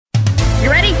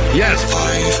Yes.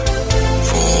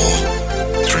 5, 4,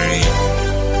 3,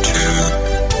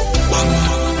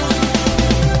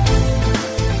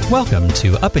 2, 1. Welcome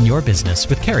to Up in Your Business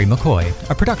with Carrie McCoy,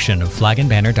 a production of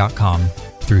flagandbanner.com.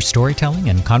 Through storytelling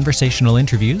and conversational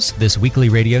interviews, this weekly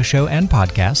radio show and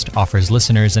podcast offers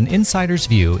listeners an insider's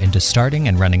view into starting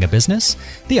and running a business,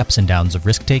 the ups and downs of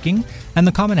risk-taking, and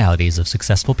the commonalities of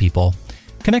successful people.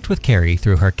 Connect with Carrie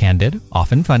through her candid,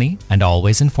 often funny, and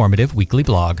always informative weekly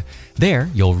blog. There,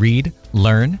 you'll read,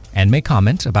 learn, and make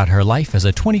comment about her life as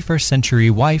a 21st century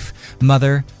wife,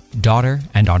 mother, daughter,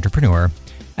 and entrepreneur.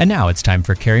 And now it's time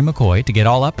for Carrie McCoy to get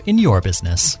all up in your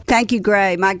business. Thank you,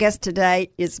 Gray. My guest today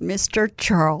is Mr.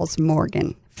 Charles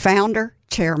Morgan, founder,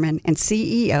 chairman, and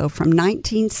CEO from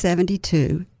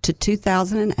 1972 to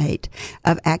 2008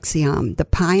 of Acxiom, the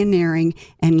pioneering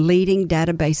and leading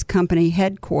database company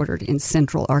headquartered in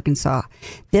Central Arkansas.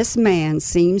 This man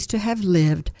seems to have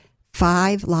lived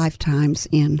 5 lifetimes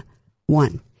in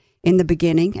one. In the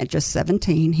beginning, at just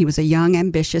 17, he was a young,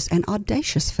 ambitious, and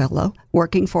audacious fellow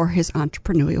working for his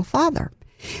entrepreneurial father.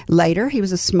 Later, he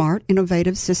was a smart,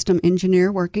 innovative system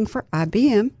engineer working for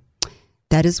IBM.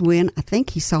 That is when I think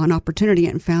he saw an opportunity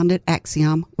and founded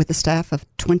Acxiom with a staff of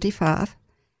 25.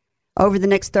 Over the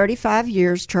next 35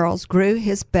 years, Charles grew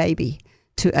his baby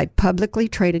to a publicly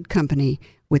traded company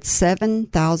with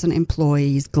 7,000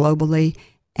 employees globally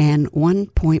and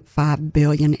 $1.5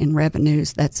 billion in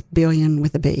revenues. That's billion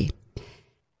with a B.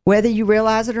 Whether you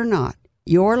realize it or not,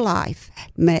 your life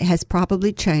has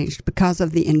probably changed because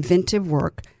of the inventive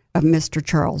work of Mr.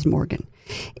 Charles Morgan.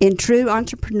 In true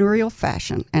entrepreneurial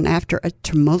fashion, and after a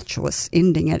tumultuous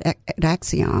ending at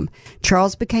Acxiom,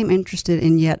 Charles became interested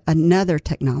in yet another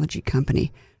technology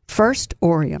company, First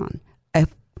Orion, a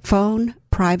phone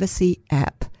privacy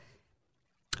app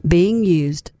being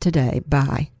used today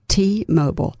by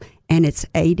T-Mobile and its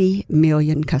 80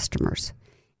 million customers.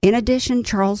 In addition,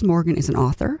 Charles Morgan is an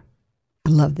author, I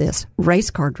love this,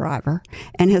 race car driver,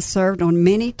 and has served on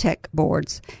many tech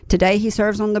boards. Today, he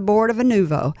serves on the board of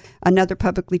Inuvo, another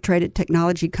publicly traded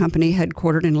technology company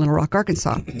headquartered in Little Rock,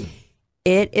 Arkansas.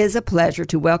 It is a pleasure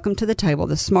to welcome to the table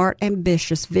the smart,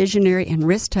 ambitious, visionary, and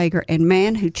risk-taker and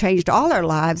man who changed all our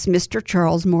lives, Mr.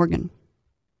 Charles Morgan.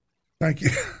 Thank you.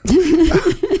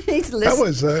 That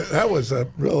was a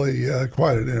really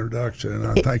quite an introduction,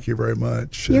 and thank you very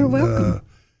much. You're welcome.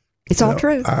 It's all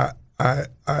true.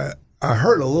 I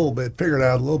heard a little bit, figured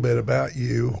out a little bit about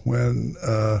you when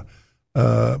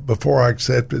before I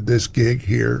accepted this gig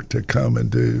here to come and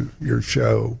do your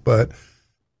show. But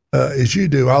as you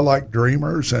do, I like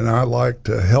dreamers, and I like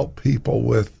to help people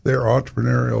with their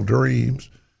entrepreneurial dreams.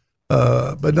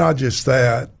 But not just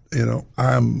that. You know,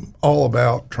 I'm all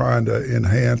about trying to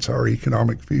enhance our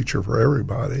economic future for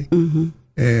everybody. Mm-hmm.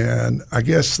 And I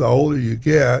guess the older you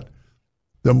get,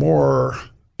 the more,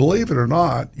 believe it or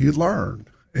not, you learn.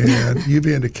 And you've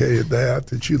indicated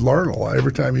that you learn a lot.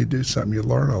 Every time you do something, you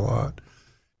learn a lot.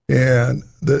 And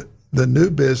the new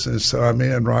business I'm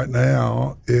in right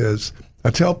now is, I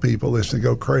tell people this and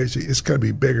go crazy, it's going to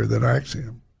be bigger than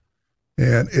Acxiom.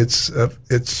 And it's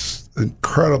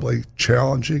incredibly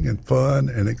challenging and fun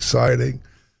and exciting.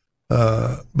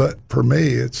 But for me,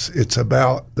 it's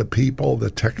about the people,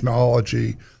 the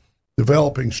technology,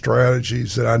 developing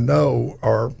strategies that I know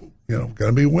are going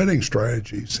to be winning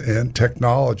strategies, and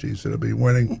technologies that'll be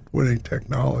winning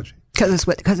technology.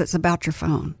 Because it's about your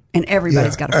phone, and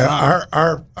everybody's got a phone.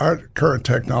 Our current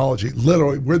technology,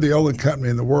 literally, we're the only company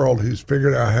in the world who's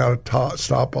figured out how to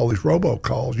stop all these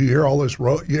robocalls. You hear all this,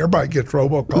 everybody gets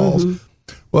robocalls.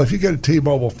 Mm-hmm. Well, if you get a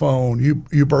T-Mobile phone, you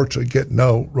virtually get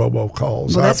no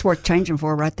robocalls. Well, that's worth changing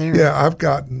for right there. Yeah,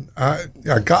 I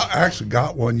actually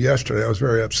got one yesterday. I was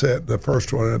very upset. The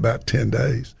first one in about 10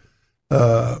 days.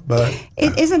 But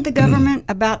isn't the government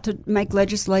about to make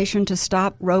legislation to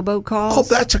stop robocalls? Oh,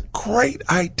 that's a great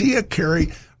idea,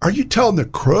 Carrie. Are you telling the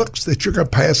crooks that you're going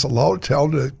to pass a law to tell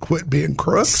them to quit being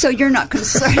crooks? So you're not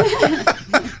concerned?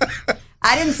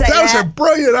 I didn't say that. That was a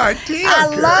brilliant idea. I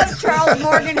love Charles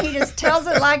Morgan. He just tells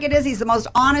it like it is. He's the most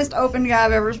honest, open guy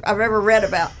I've ever read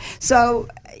about. So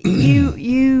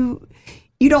you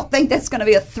don't think that's going to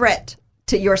be a threat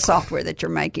to your software that you're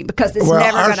making, because it's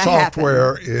never going to happen? Our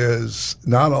software is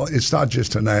it's not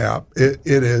just an app. It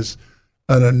is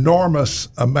an enormous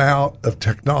amount of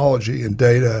technology and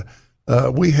data.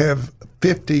 We have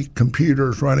 50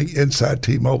 computers running inside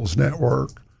T-Mobile's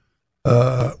network.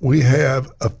 We have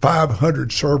a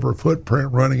 500 server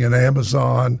footprint running in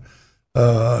Amazon,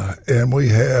 and we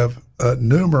have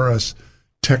numerous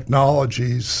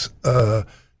technologies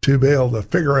to be able to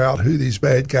figure out who these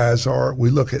bad guys are.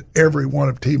 We look at every one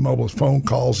of T-Mobile's phone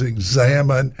calls and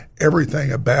examine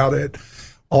everything about it.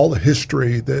 all the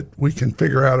history that we can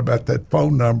figure out about that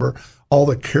phone number, all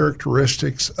the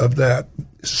characteristics of that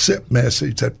SIP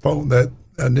message, that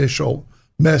initial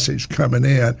message coming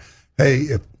in. Hey,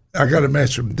 if I got a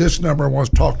message from this number, I want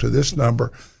to talk to this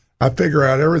number, I figure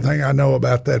out everything I know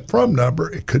about that from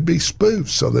number. It could be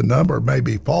spoofed, so the number may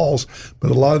be false,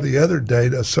 but a lot of the other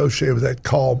data associated with that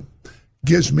call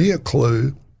gives me a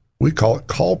clue. We call it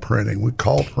call printing. We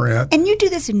call print. And you do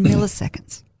this in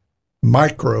milliseconds.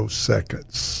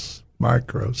 Microseconds.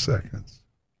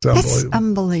 It's That's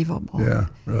unbelievable. Yeah,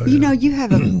 really. You know, you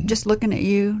have just looking at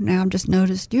you now, I've just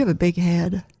noticed you have a big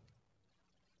head.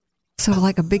 So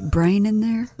like a big brain in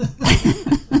there?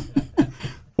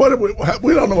 We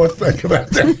don't know what to think about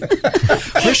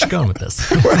that. Where's she going with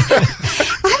this? I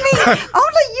mean,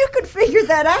 only you could figure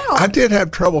that out. I did have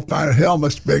trouble finding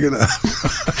helmets big enough.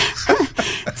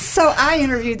 So I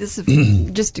interviewed this,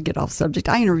 just to get off subject,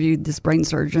 I interviewed this brain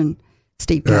surgeon,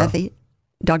 Steve Cathy,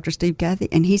 Dr. Steve Cathy,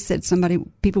 and he said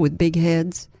people with big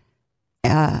heads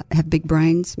have big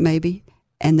brains, maybe,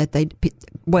 and that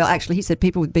actually he said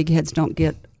people with big heads don't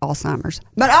get Alzheimer's.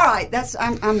 But all right,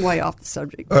 I'm way off the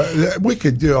subject. We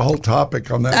could do a whole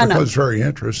topic on that because it's very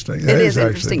interesting. It is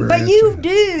interesting. But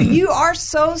you are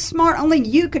so smart. Only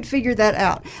you could figure that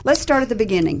out. Let's start at the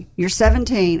beginning. You're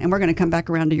 17, and we're going to come back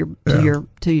around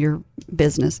to your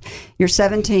business. You're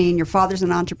 17. Your father's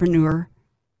an entrepreneur.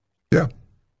 Yeah.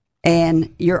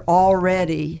 And you're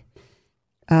already,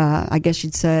 I guess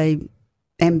you'd say,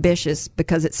 ambitious,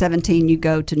 because at 17 you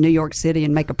go to New York City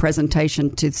and make a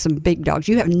presentation to some big dogs.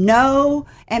 You have no.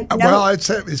 Well, at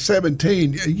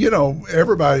 17, you know,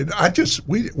 everybody.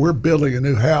 We're building a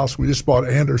new house. We just bought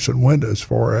Andersen windows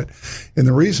for it, and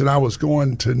the reason I was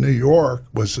going to New York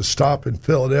was to stop in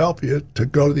Philadelphia to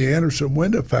go to the Andersen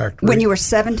window factory. When you were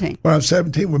 17. When I was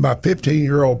 17, with my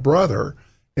 15-year-old brother,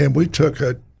 and we took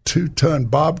a 2-ton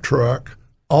Bob truck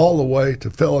all the way to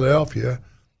Philadelphia.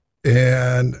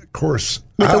 And, of course...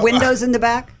 With the windows in the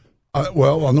back?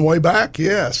 Well, on the way back,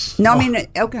 yes. No, I mean,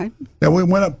 okay. Now, we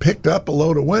went up, picked up a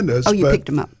load of windows. Oh, you picked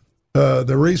them up.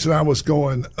 The reason I was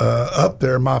going up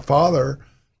there, my father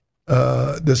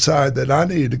decided that I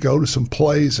needed to go to some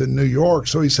plays in New York.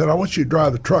 So he said, I want you to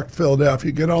drive the truck to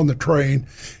Philadelphia, get on the train,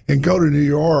 and go to New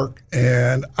York,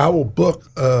 and I will book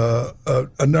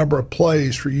a number of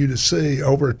plays for you to see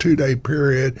over a 2-day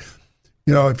period.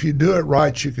 You know, if you do it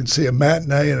right, you can see a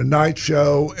matinee and a night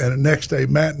show and a next day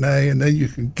matinee, and then you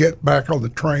can get back on the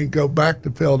train, go back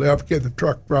to Philadelphia, get the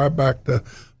truck, drive back to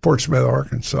Fort Smith,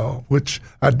 Arkansas, which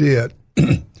I did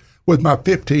with my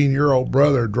 15-year-old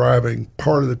brother driving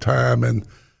part of the time. And,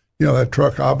 you know, that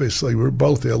truck, obviously, we're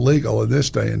both illegal in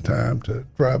this day and time to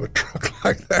drive a truck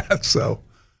like that. So,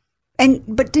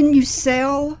 but didn't you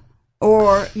sell?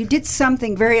 Or you did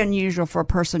something very unusual for a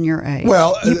person your age.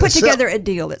 Well, you put together a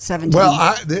deal at 17.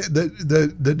 Well,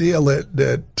 the deal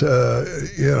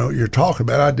that you know you're talking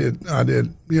about, I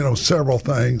did you know several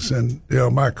things in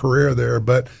my career there.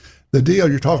 But the deal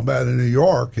you're talking about in New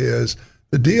York is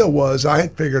the deal was I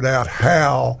had figured out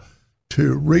how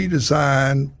to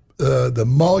redesign the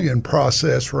mullion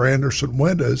process for Andersen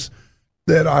windows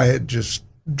that I had just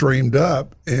dreamed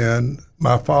up, and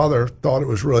my father thought it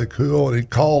was really cool, and he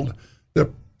called the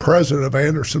president of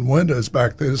Andersen Windows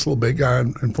back then, this little big guy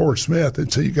in Fort Smith, and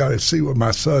said, you got to see what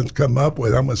my son's come up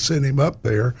with. I'm going to send him up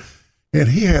there. And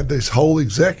he had this whole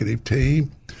executive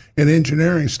team and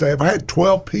engineering staff. I had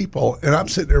 12 people, and I'm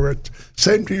sitting there with a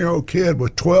 17-year-old kid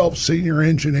with 12 senior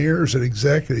engineers and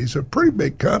executives, a pretty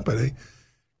big company,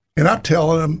 and I'm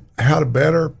telling them how to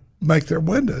better make their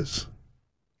windows.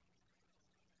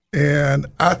 And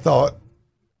I thought,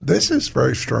 this is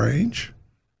very strange.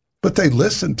 But they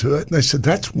listened to it, and they said,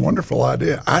 that's a wonderful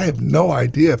idea. I have no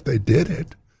idea if they did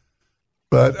it,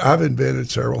 but I've invented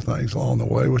several things along the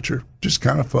way, which are just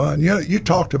kind of fun. You know, you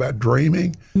talked about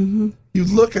dreaming. Mm-hmm. You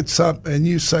look at something and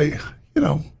you say, you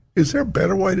know, is there a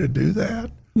better way to do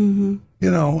that? Mm-hmm. You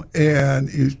know,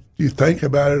 and you think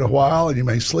about it a while, and you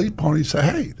may sleep on it. You say,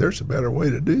 hey, there's a better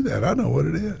way to do that. I know what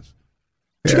it is.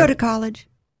 Did you go to college?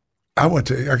 I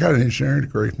got an engineering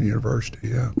degree from the university,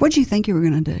 yeah. What did you think you were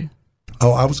going to do?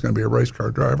 Oh, I was going to be a race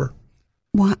car driver.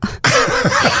 Why?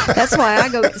 That's why I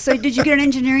go. So did you get an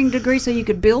engineering degree so you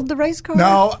could build the race car?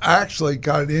 No, I actually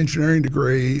got an engineering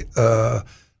degree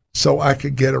so I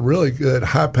could get a really good,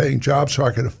 high-paying job so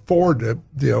I could afford to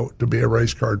be a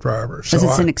race car driver. So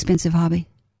it's an expensive hobby?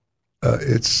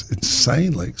 It's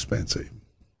insanely expensive.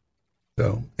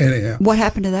 So anyhow. What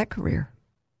happened to that career?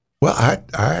 Well,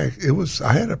 I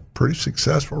had a pretty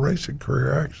successful racing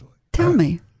career, actually. Tell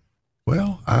me.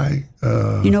 Well,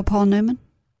 you know Paul Newman?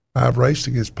 I've raced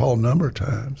against Paul a number of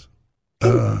times.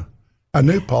 I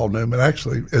knew Paul Newman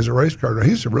actually as a race car driver.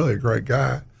 He's really a great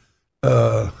guy.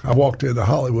 I walked into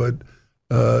Hollywood,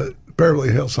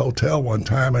 Beverly Hills Hotel one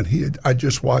time, and I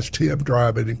just watched him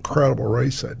drive an incredible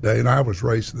race that day, and I was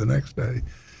racing the next day.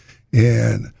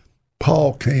 And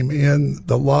Paul came in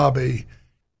the lobby.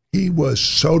 He was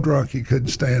so drunk he couldn't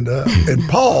stand up. And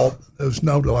Paul was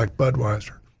known to like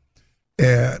Budweiser,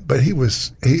 but he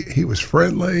was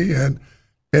friendly, and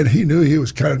he knew he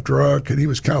was kind of drunk, and he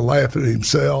was kind of laughing at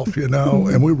himself,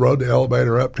 And we rode the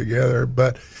elevator up together.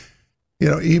 But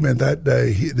even that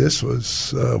day, this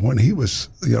was when he was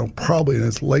probably in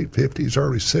his late 50s,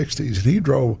 early 60s, and he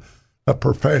drove a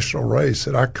professional race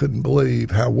that I couldn't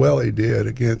believe how well he did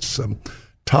against some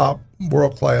top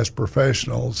world-class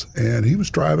professionals, and he was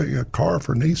driving a car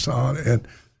for Nissan, and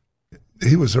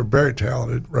he was a very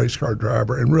talented race car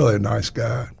driver and really a nice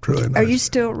guy. Truly nice. Are you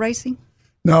still racing?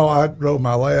 No, I drove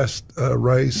my last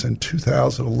race in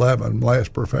 2011,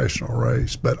 last professional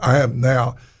race, but I am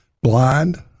now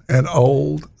blind and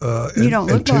old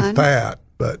and too fat,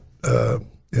 but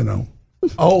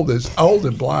old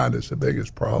and blind is the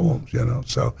biggest problems,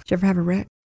 So, did you ever have a wreck?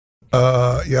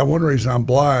 One reason I'm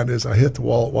blind is I hit the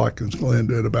wall at Watkins Glen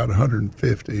doing about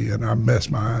 150, and I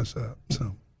messed my eyes up.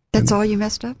 So that's all you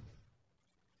messed up?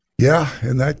 Yeah,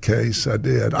 in that case, I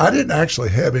did. I didn't actually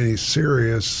have any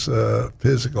serious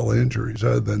physical injuries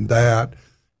other than that.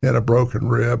 Had a broken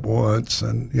rib once,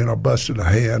 and busted a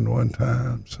hand one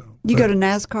time. So you go to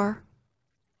NASCAR?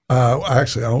 I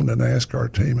actually owned a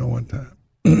NASCAR team at one time,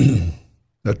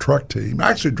 a truck team.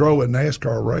 I actually drove a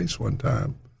NASCAR race one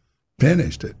time,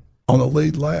 finished it on the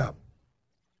lead lap.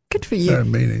 Good for you. That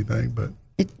didn't mean anything, but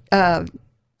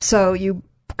so you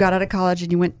got out of college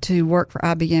and you went to work for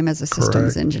IBM as a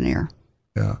systems engineer.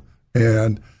 Yeah,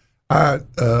 and I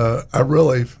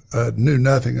really knew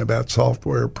nothing about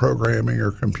software programming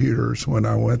or computers when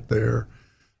I went there,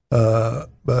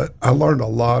 but I learned a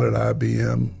lot at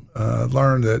IBM.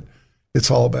 Learned that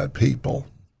it's all about people.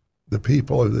 The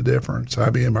people are the difference.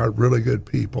 IBM are really good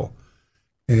people,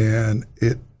 and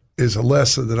it is a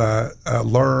lesson that I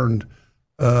learned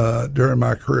during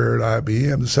my career at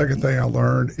IBM. The second thing I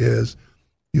learned is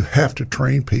you have to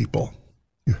train people.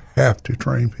 You have to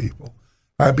train people.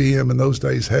 IBM in those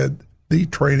days had the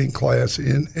training class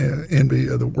in envy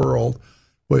of the world,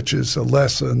 which is a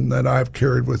lesson that I've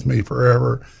carried with me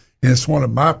forever. And it's one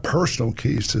of my personal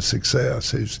keys to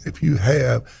success is if you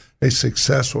have a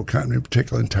successful company,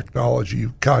 particularly in technology,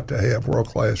 you've got to have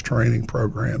world-class training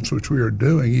programs, which we are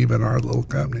doing even in our little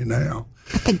company now.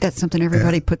 I think that's something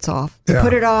everybody puts off. They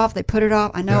put it off.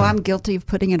 I know I'm guilty of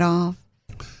putting it off.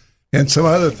 And some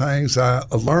other things I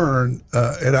learned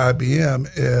at IBM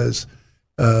is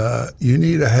you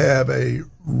need to have a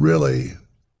really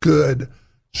good,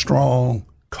 strong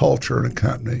culture in a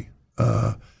company.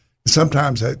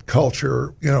 Sometimes that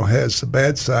culture, has the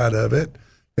bad side of it,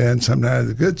 and sometimes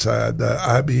the good side.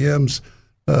 IBM's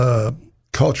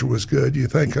culture was good. You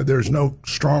think there's no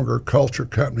stronger culture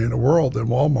company in the world than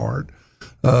Walmart,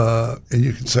 and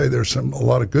you can say there's a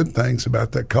lot of good things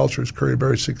about that culture. It's created a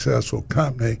very successful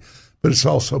company, but it's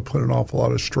also put an awful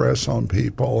lot of stress on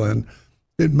people, and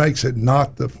it makes it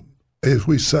not as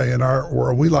we say in our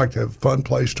world, we like to have a fun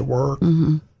place to work.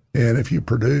 Mm-hmm. And if you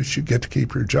produce, you get to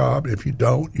keep your job. If you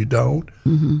don't, you don't.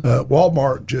 Mm-hmm.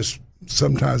 Walmart just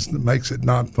sometimes makes it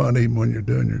not fun even when you're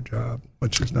doing your job,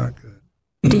 which is not good.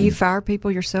 Do you fire people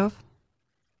yourself?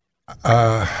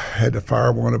 I had to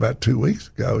fire one about 2 weeks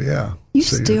ago, yeah. You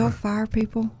still fire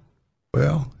people?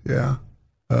 Well, yeah.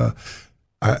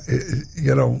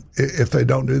 If they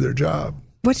don't do their job.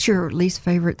 What's your least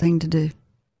favorite thing to do?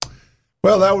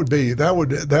 Well, that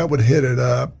would hit it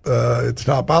up at the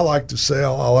top. I like to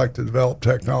sell. I like to develop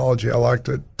technology. I like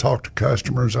to talk to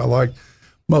customers. I like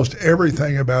most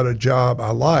everything about a job I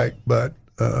like. But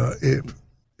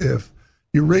if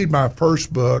you read my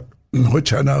first book,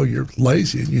 which I know you're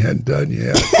lazy and you hadn't done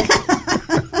yet.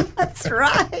 That's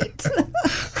right.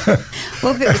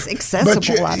 Well, if it was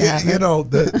accessible, I'd have it.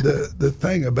 The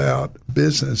thing about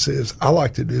business is I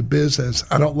like to do business.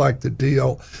 I don't like to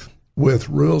deal with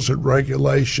rules and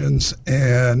regulations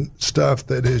and stuff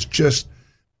that is just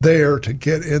there to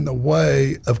get in the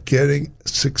way of getting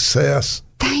success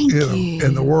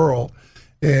in the world.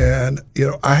 And,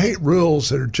 I hate rules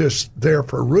that are just there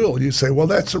for a rule. You say, well,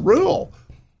 that's a rule.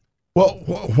 Well,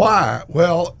 why?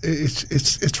 Well,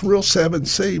 it's Rule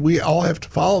 7C. We all have to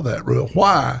follow that rule.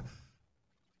 Why?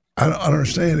 I don't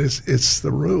understand. It's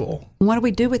the rule. What do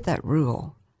we do with that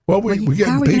rule? Well, we get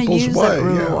in people's way.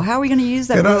 Yeah. How are we going to use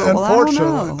that rule? Well, I don't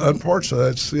know. Unfortunately,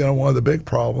 that's one of the big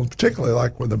problems, particularly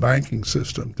like with the banking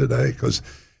system today, because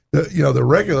the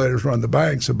regulators run the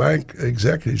banks. The bank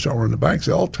executives don't run the banks.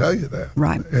 They all tell you that.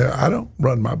 Right. Yeah, I don't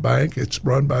run my bank. It's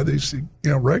run by these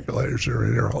regulators that are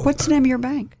in there all the time. What's the name of your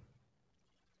bank?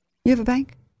 You have a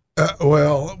bank?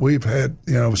 Well, we've had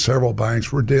several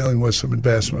banks. We're dealing with some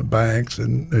investment banks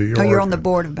in New York. Oh, you're on the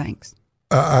board of banks.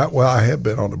 I have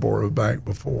been on the board of a bank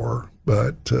before,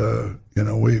 but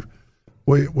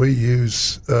we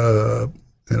use several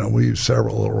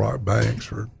Little Rock banks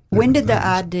for. When did the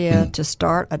idea to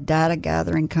start a data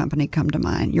gathering company come to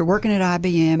mind? You're working at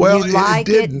IBM. Well, you like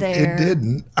it there. It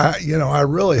didn't. I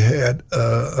really had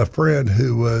a friend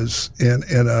who was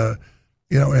in a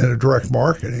direct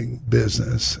marketing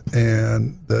business,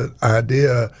 and the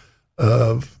idea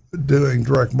of doing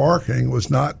direct marketing was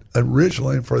not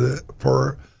originally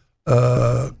for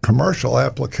commercial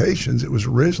applications. It was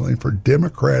originally for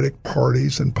Democratic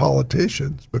parties and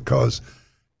politicians, because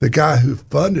the guy who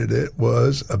funded it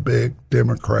was a big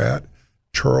Democrat,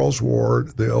 Charles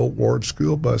Ward, the old Ward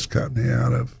School Bus Company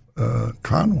out of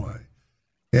Conway.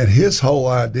 And his whole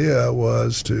idea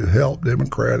was to help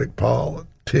Democratic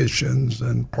politicians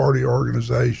and party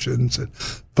organizations and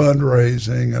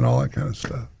fundraising and all that kind of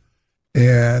stuff.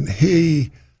 And he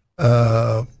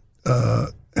had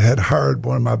hired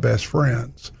one of my best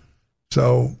friends.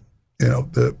 So,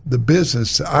 the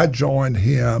business, I joined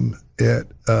him at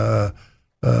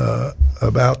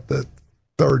about the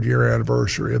third year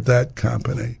anniversary of that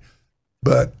company.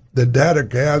 But the data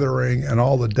gathering and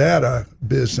all the data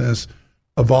business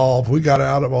evolved. We got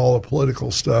out of all the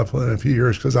political stuff within a few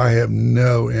years because I have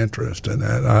no interest in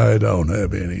that. I don't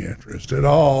have any interest at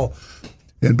all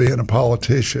in being a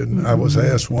politician. Mm-hmm. I was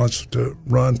asked once to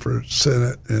run for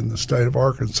Senate in the state of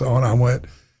Arkansas, and I went,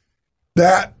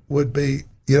 that would be,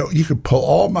 you could pull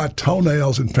all my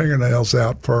toenails and fingernails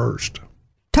out first.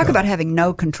 Talk about having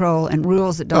no control and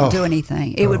rules that don't do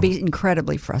anything. It would be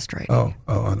incredibly frustrating.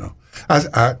 I know.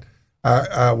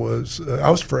 I was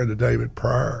a friend of David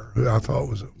Pryor, who I thought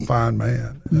was a fine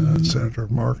man, Senator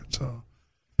from Arkansas.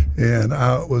 And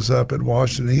I was up in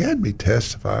Washington. He had me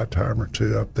testify a time or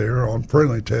two up there on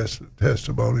friendly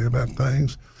testimony about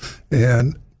things.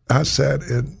 And I sat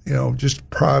in, just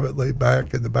privately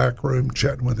back in the back room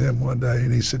chatting with him one day.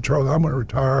 And he said, Charles, I'm going to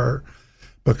retire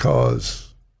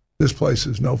because this place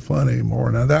is no fun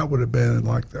anymore. Now, that would have been in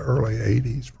like the early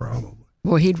 80s probably.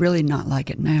 Well, he'd really not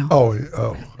like it now. Oh.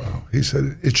 He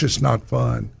said, it's just not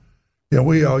fun.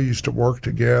 We all used to work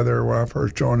together. When I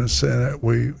first joined the Senate,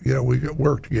 we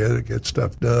worked together to get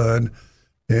stuff done.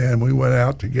 And we went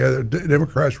out together.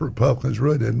 Democrats, Republicans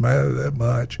really didn't matter that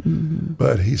much. Mm-hmm.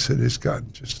 But he said, it's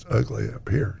gotten just ugly up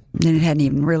here. And it hadn't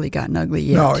even really gotten ugly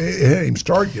yet. No, it hadn't even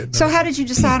started getting ugly. How did you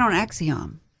decide on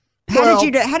Axiom? How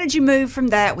did you move from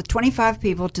that with 25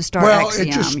 people to start Axiom?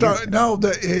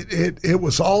 It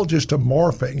was all just a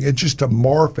morphing. It's just a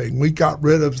morphing. We got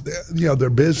rid of their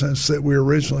business that we were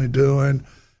originally doing,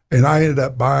 and I ended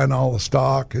up buying all the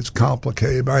stock. It's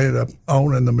complicated. I ended up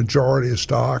owning the majority of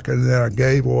stock, and then I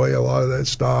gave away a lot of that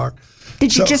stock.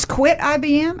 Did you just quit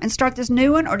IBM and start this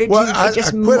new one, or did I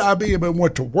quit IBM and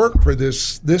went to work for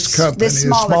this company, this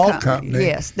small company.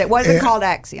 Yes, that wasn't called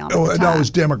Axiom. No, it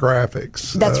was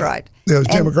Demographics. That's right. It was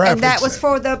Demographics, and that was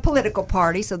for the political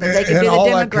party, so that they could do the all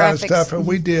demographics. That kind of stuff. And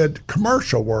we did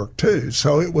commercial work too.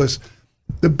 So it was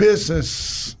the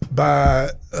business. By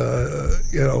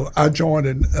I joined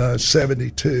in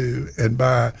 '72, and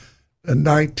by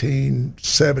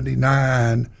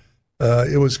 1979.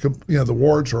 It was, the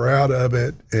wards were out of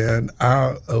it, and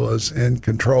I was in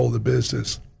control of the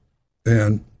business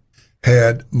and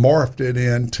had morphed it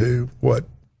into what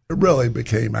really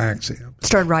became Axiom.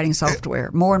 Started writing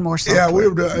software, more and more software. Yeah, we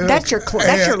were doing. That's your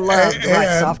love to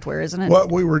write software, isn't it?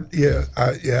 What we were,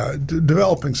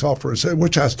 developing software,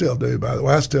 which I still do, by the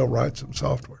way. I still write some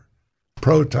software,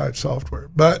 prototype software.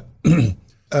 But the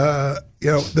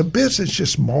business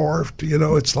just morphed.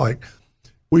 It's like,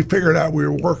 we figured out we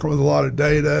were working with a lot of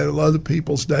data and other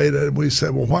people's data, and we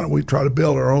said, well, why don't we try to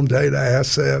build our own data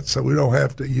assets so we don't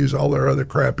have to use all their other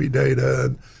crappy data?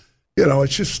 And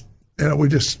it's just,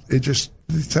 these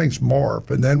things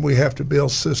morph, and then we have to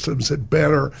build systems that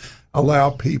better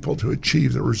allow people to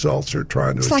achieve the results they're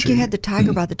trying to achieve. It's like you had the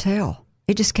tiger by the tail.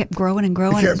 It just kept growing and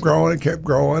growing. It kept growing and kept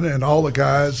growing, and all the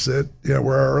guys that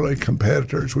were our early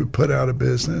competitors, we put out of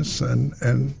business, and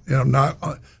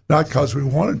not because we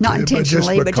wanted to, not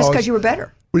intentionally, but just because you were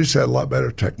better. We just had a lot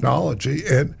better technology,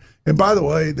 and by the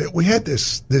way, that we had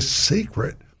this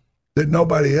secret that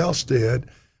nobody else did.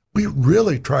 We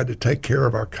really tried to take care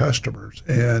of our customers,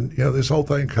 and this whole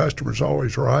thing, customers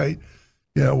always right.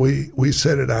 We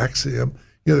said at Axiom,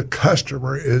 the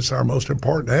customer is our most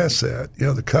important asset.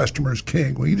 The customer is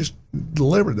king. We just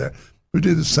delivered that. We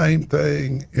do the same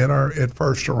thing at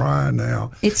First Orion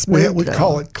now. It's we moved,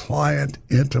 call it client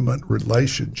intimate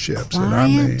relationships,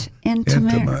 Client and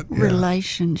intimate yeah.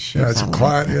 relationships. Yeah, it's I a like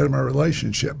client that. intimate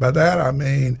relationship. By that I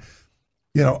mean,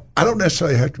 I don't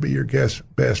necessarily have to be your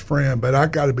best friend, but I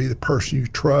got to be the person you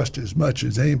trust as much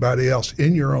as anybody else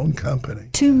in your own company.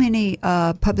 Too many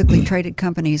publicly traded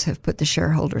companies have put the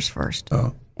shareholders first,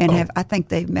 I think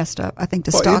they've messed up. I think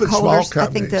the stockholders.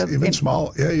 Even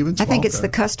small I think it's the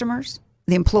companies. customers,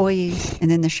 the employees,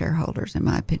 and then the shareholders, in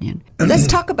my opinion. Let's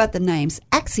talk about the names.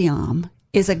 Axiom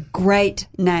is a great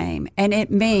name, and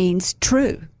it means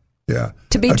true. Yeah.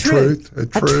 To be true. A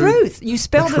truth. You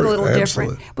spelled it a little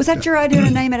different. Was that your idea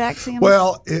to name it Axiom?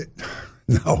 Well,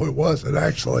 no, it wasn't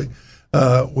actually.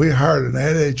 We hired an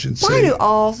ad agency. Why do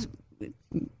all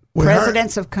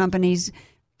presidents of companies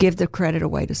give the credit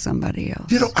away to somebody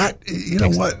else? You know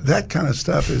what? That kind of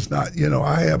stuff is not.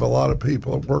 I have a lot of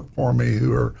people that work for me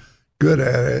who are good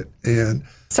at it, and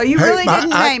so you really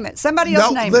didn't name it. Somebody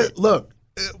else named it. Look,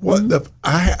 one of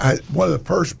the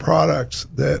first products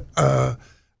that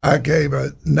I gave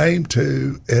a name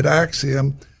to at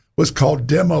Axiom was called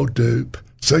Demo Dupe.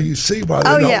 So you see why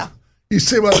they don't. Yeah. You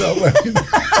see why they don't let me know.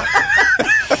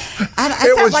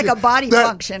 That sounds like a body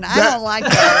function. I don't like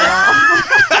that at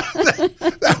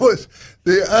all. That was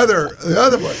the other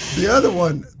one. The other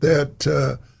one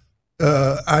that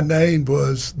I named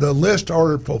was the list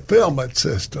order fulfillment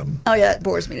system. Oh, yeah, it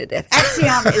bores me to death.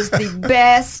 Axiom is the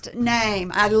best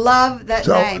name. I love that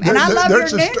name. And I love your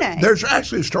new name. There's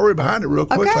actually a story behind it real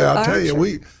quickly. Okay, I'll tell you.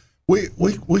 Sure. We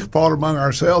fought among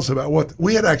ourselves about what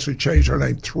we had actually changed our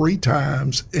name 3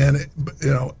 times, and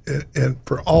and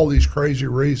for all these crazy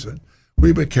reasons,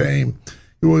 we became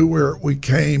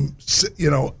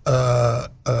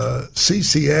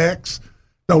CCX.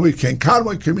 No, we became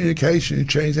Conway Communication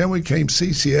Exchange, then we became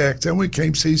CCX, then we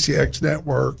became CCX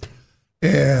Network,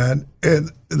 and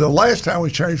the last time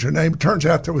we changed our name, it turns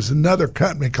out there was another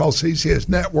company called CCX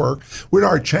Network. We'd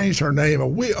already changed our name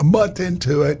a month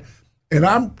into it. And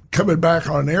I'm coming back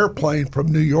on an airplane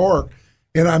from New York,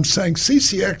 and I'm saying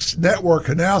CCX Network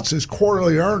announces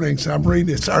quarterly earnings. I'm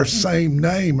reading it's our same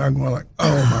name. I'm going like,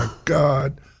 oh, my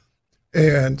God.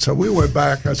 And so we went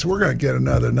back. I said, we're going to get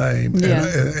another name. Yeah.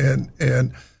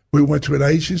 And we went to an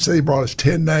agency. They brought us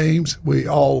 10 names.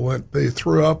 They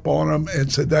threw up on them and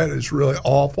said, that is really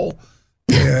awful.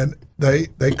 And they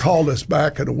called us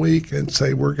back in a week and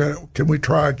say, can we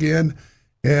try again?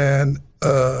 And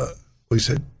we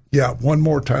said, yeah, one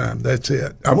more time. That's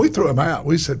it. And we threw them out.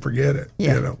 We said, forget it.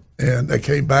 Yeah. And they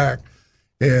came back,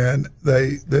 and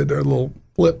they did their little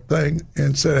flip thing. And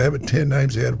instead of having 10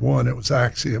 names, they had one. It was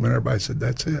Axiom, and everybody said,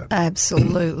 that's it.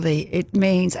 Absolutely. It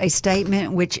means a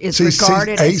statement which is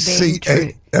regarded as being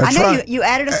true. I know right. you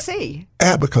added a C.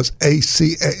 Yeah, because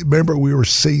remember we were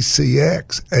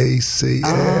CCX,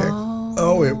 ACX.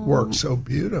 Oh, it worked so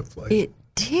beautifully. It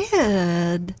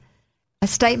did. A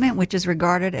statement which is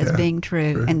regarded as being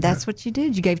true. And that's what you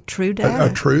did. You gave true data. A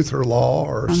truth or law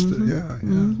or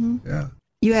yeah.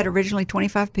 You had originally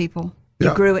 25 people.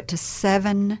 You grew it to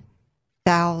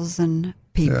 7,000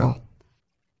 people. Yeah.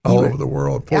 All over the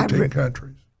world, 14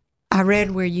 countries. I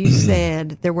read where you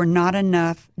said there were not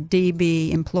enough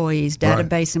DB employees,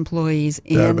 database employees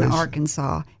in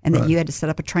Arkansas, and that you had to set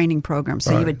up a training program.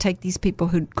 So you would take these people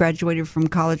who graduated from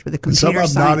college with a computer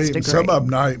science degree. Some of them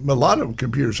not, a lot of them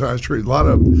computer science degree. A lot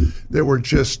of them, they were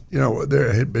just,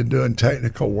 they had been doing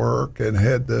technical work and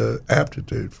had the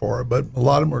aptitude for it. But a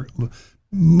lot of them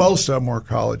most of them were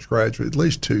college graduates, at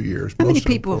least 2 years. How many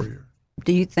people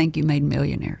do you think you made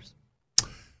millionaires?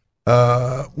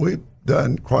 We've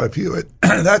done quite a few.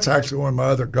 That's actually one of my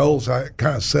other goals. I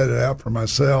kind of set it out for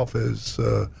myself is,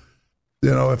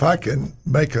 if I can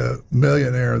make a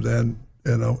millionaire, then,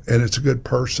 and it's a good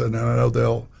person, and I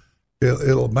know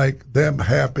it'll make them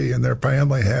happy and their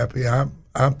family happy. I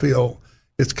feel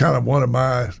it's kind of one of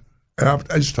my, and I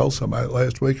just told somebody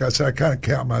last week, I said, I kind of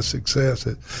count my success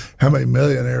at how many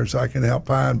millionaires I can help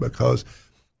find, because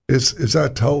as I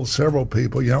told several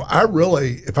people, I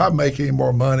really, if I make any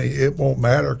more money, it won't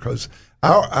matter, because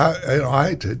I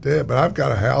hate to do it, but I've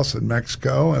got a house in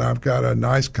Mexico, and I've got a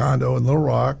nice condo in Little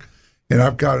Rock, and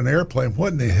I've got an airplane.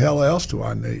 What in the hell else do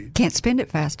I need? Can't spend it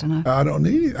fast enough. I don't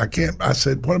need it. I can't. I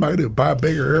said, what am I going to do? Buy a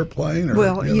bigger airplane?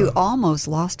 Well, you almost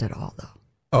lost it all, though.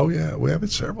 Oh, yeah. We have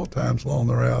it several times along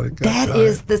the route. That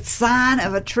is the sign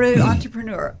of a true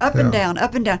entrepreneur. Up and down,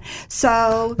 up and down.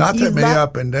 So not that many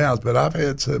up and downs, but I've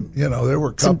had some, there were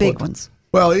a couple. Some big ones.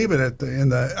 Well, even in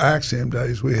the Axiom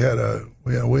days, we had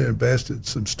we invested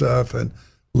some stuff and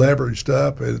leveraged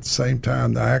up. And at the same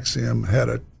time, the Axiom had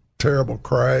a terrible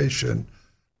crash, and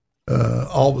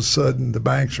all of a sudden the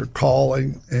banks are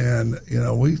calling, and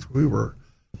we were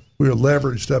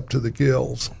leveraged up to the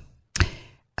gills.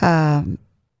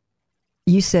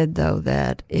 You said though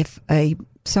that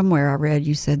somewhere I read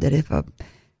you said that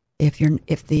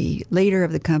if the leader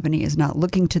of the company is not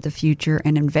looking to the future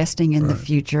and investing in the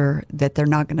future, that they're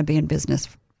not going to be in business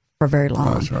for very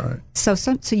long. That's right.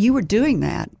 So you were doing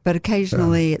that, but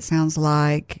occasionally it sounds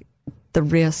like the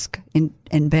risk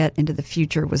and bet into the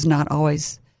future was not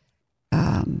always.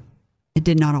 It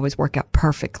did not always work out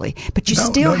perfectly, but you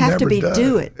still have to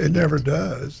do it. It never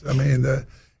does. I mean,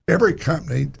 every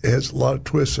company has a lot of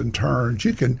twists and turns.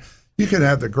 You can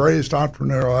have the greatest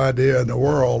entrepreneurial idea in the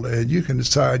world, and you can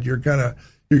decide you're gonna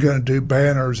do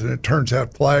banners, and it turns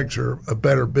out flags are a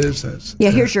better business.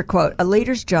 Yeah, here's your quote: "A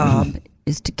leader's job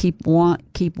is to keep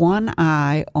one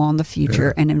eye on the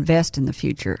future and invest in the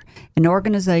future. An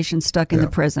organization stuck in the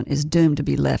present is doomed to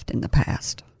be left in the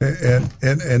past."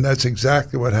 And that's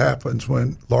exactly what happens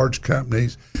when large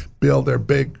companies build their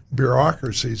big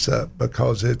bureaucracies up,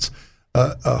 because it's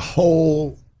a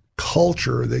whole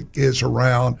culture that is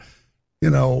around,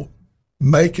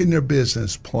 making your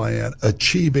business plan,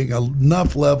 achieving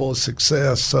enough level of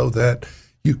success so that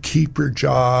you keep your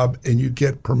job and you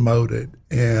get promoted.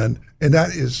 And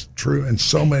that is true in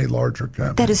so many larger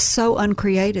companies. That is so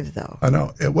uncreative, though. I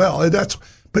know. Well,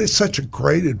 but it's such a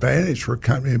great advantage for a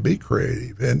company to be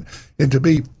creative. And to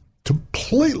be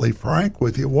completely frank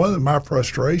with you, one of my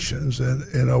frustrations,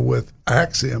 with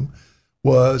Axiom,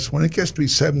 was when it gets to be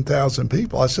 7,000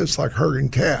 people, I said it's like herding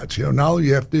cats. Not only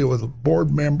you have to deal with the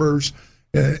board members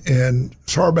and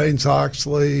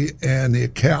Sarbanes-Oxley and the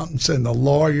accountants and the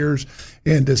lawyers,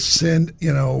 and to send,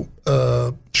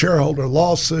 shareholder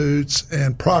lawsuits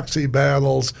and proxy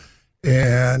battles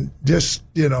and just,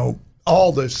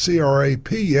 all the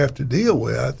CRAP you have to deal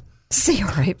with.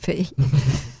 CRAP?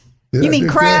 You mean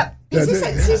crap? Did he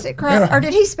say crap? Or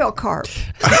did he spell carp?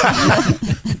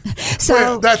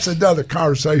 Well, that's another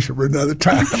conversation for another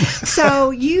time. So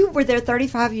you were there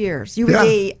 35 years. You were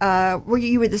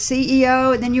you were the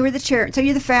CEO, and then you were the chair. So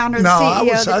you're the founder, the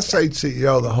CEO. I stayed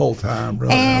CEO the whole time.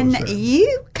 Really, and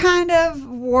you kind of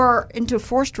were into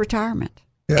forced retirement.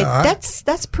 Yeah,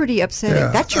 that's pretty upsetting.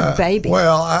 Yeah, that's your baby.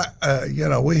 Well,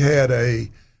 we had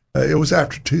it was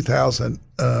after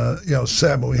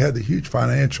 2007. We had the huge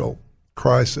financial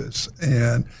crisis,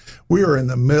 and we were in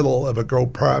the middle of a go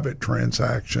private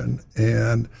transaction.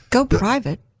 And go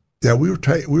private? Yeah, we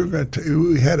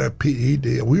had a PE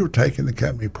deal. We were taking the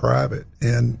company private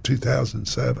in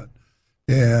 2007,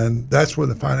 and that's when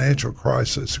the financial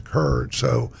crisis occurred.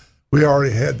 So we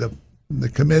already had the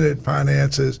committed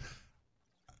finances.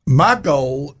 My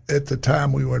goal at the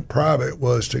time we went private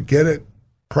was to get it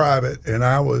private, and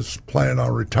I was planning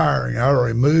on retiring. I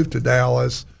already moved to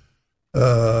Dallas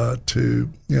for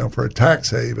a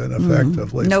tax haven,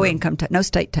 effectively. No income tax, no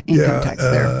state income tax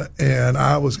there. And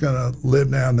I was going to live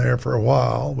down there for a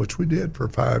while, which we did for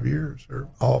 5 years, or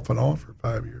off and on for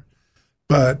 5 years.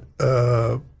 But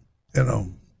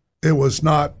it was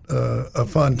not a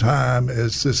fun time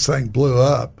as this thing blew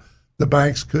up. The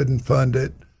banks couldn't fund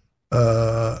it.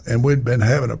 And we'd been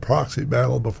having a proxy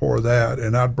battle before that,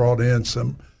 and I'd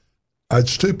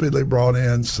stupidly brought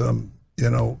in some,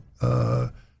 the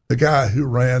guy who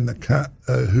ran the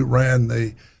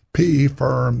PE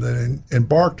firm that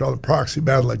embarked on the proxy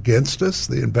battle against us,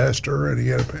 the investor, and he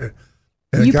had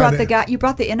you brought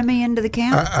the enemy into the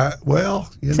camp.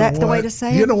 Is that the way to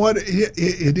say it? You know what?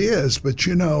 It is, but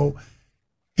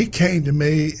he came to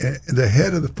me. The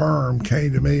head of the firm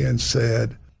came to me and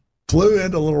said. Flew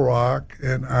into Little Rock,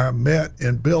 and I met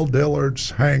in Bill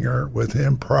Dillard's hangar with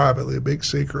him privately, a big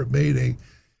secret meeting,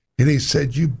 and he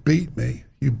said, "You beat me.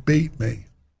 You beat me.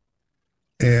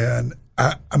 And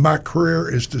my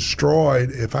career is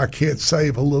destroyed if I can't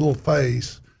save a little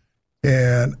face."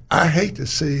 And I hate to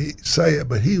say it,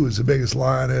 but he was the biggest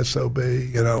lying SOB.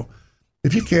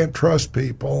 If you can't trust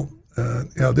people,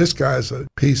 this guy's a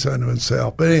piece unto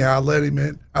himself. But anyhow, I let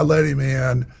him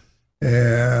in.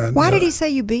 And why did he say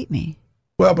you beat me?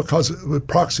 Well, because with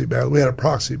proxy battle, we had a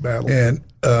proxy battle, and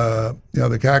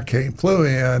the guy flew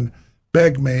in,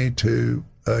 begged me to.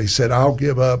 He said, "I'll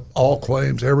give up all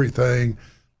claims, everything.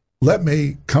 Let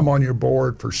me come on your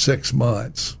board for 6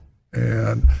 months,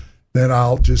 and then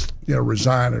I'll just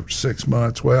resign after 6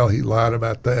 months." Well, he lied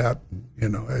about that.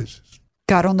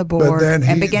 Got on the board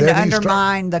and began to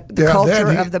undermine the culture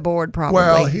of the board. Probably.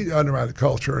 Well, he undermined the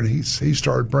culture, and he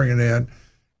started bringing in.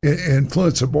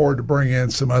 Influence the board to bring in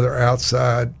some other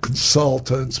outside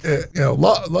consultants.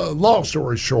 Long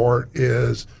story short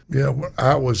is,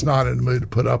 I was not in the mood to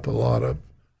put up a lot of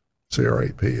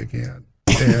CRAP again.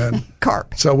 and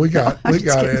Carp. So we got Just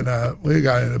kidding. in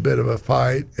a bit of a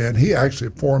fight, and he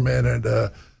actually fomented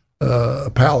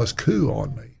a palace coup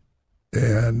on me,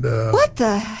 and What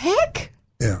the heck?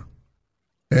 yeah,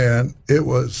 and it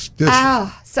was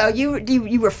just So you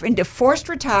were into forced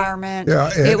retirement. Yeah,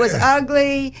 and- it was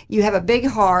ugly. You have a big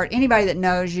heart. Anybody that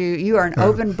knows you, you are an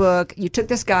open book. You took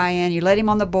this guy in. You let him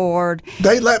on the board.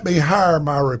 they let me hire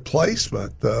my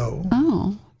replacement though.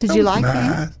 Oh, did you like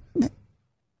him?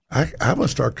 Nice. I'm gonna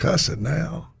start cussing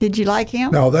now. Did you like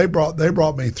him? No, they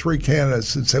brought me 3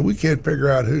 candidates and said we can't figure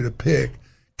out who to pick.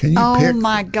 Can you Oh pick?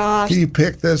 my gosh! Can you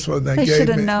pick this one? They should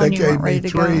have known they you gave weren't me ready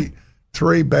to go.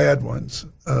 three bad ones,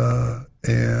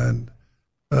 and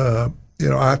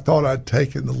I thought I'd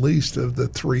taken the least of the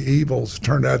 3 evils.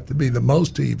 Turned out to be the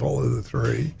most evil of the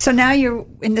 3. So now you're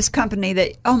in this company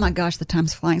that, oh my gosh, the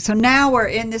time's flying. So now we're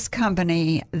in this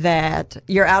company that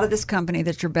you're out of this company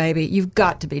that's your baby. You've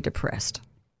got to be depressed.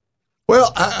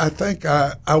 Well, I think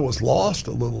I was lost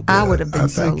a little bit. I would have been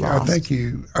so lost.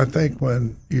 I think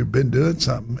when you've been doing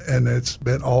something and it's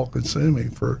been all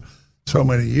consuming for so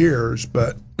many years,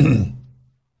 but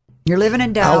You're living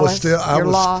in Dallas. You're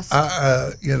lost.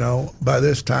 By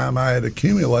this time I had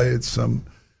accumulated some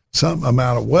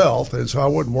amount of wealth, and so I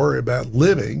wouldn't worry about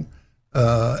living.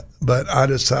 But I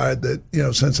decided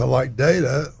that, since I like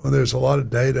data, there's a lot of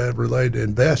data related to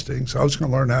investing, so I was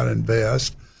going to learn how to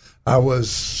invest. I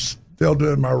was still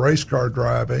doing my race car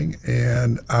driving,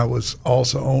 and I was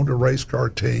also owned a race car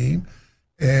team.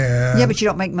 And yeah, but you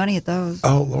don't make money at those.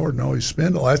 oh Lord, no, you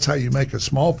spindle. That's how you make a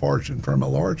small fortune from a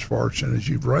large fortune, as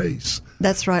you race.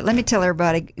 That's right. Let me tell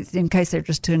everybody, in case they're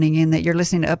just tuning in, that you're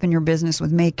listening to Up in Your Business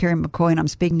with me, Carrie McCoy, and I'm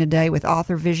speaking today with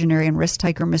author, visionary, and risk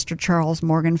taker, Mr. Charles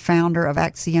Morgan, founder of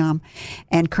Axiom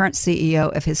and current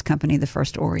CEO of his company, The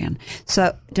First Orion.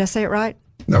 So, did I say it right?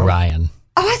 No. Orion.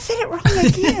 Oh, I said it wrong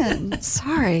again.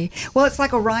 Sorry. Well, it's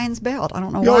like Orion's belt. I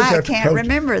don't know You always why I have to can't coach-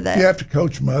 remember that. You have to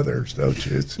coach mothers, don't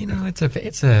you? It's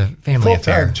It's a family Full-time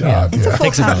affair. job, Yeah. yeah.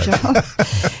 Takes a Full-time village.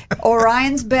 job.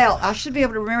 Orion's belt. I should be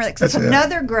able to remember that because it's That's it.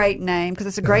 another great name because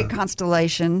it's a great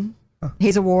constellation.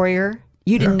 He's a warrior.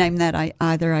 You didn't name that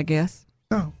either, I guess.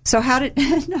 no. So how did?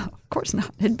 No, of course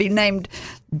not. It'd be named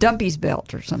Dumpy's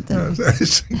belt or something.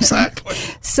 Exactly.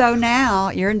 So now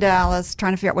you're in Dallas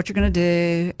trying to figure out what you're going to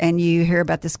do, and you hear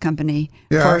about this company.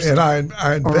 Yeah, First and I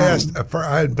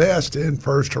invest in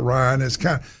First Orion. It's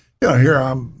kind of, here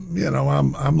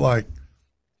I'm like,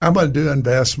 I'm going to do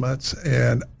investments,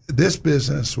 and this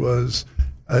business was,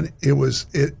 it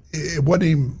wasn't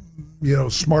even,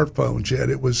 smartphones yet.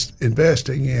 It was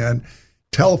investing in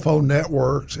telephone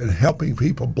networks and helping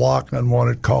people block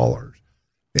unwanted callers.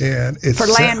 And it's for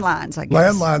landlines, I guess.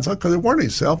 landlines, because there weren't any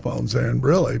cell phones then,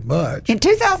 really much. In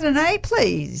 2008,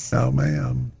 please. No,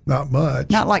 ma'am, not much.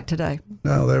 Not like today.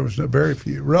 No, there was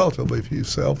relatively few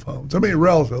cell phones. I mean,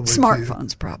 relatively few.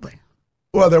 Smartphones, probably.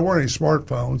 Well, there weren't any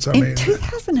smartphones. I In mean,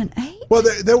 2008? well,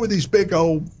 there were these big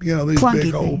old, Clunky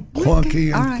big old thing. clunky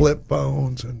Okay, all and right. flip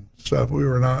phones and stuff. We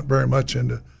were not very much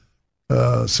into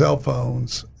cell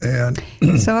phones, and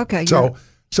So, okay.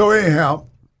 so anyhow,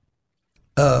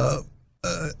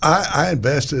 I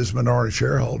invested as a minority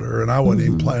shareholder, and I wasn't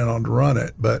even planning on to run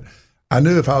it, but I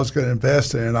knew if I was going to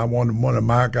invest in it, I wanted one of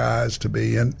my guys to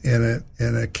be in it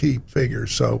in a key figure.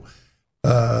 So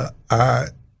I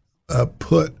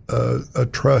put a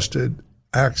trusted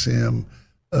Axiom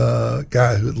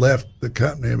guy who had left the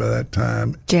company by that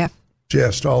time, Jeff.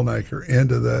 Stallnaker,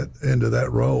 into that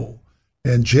role,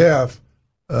 and Jeff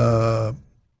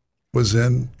was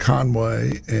in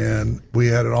Conway, and we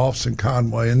had an office in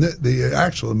Conway. And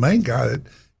the main guy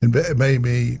that made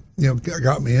me,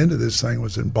 got me into this thing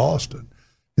was in Boston.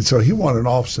 And so he wanted an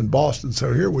office in Boston.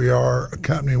 So here we are, a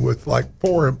company with like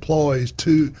 4 employees,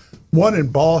 1 in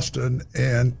Boston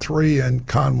and 3 in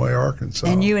Conway, Arkansas.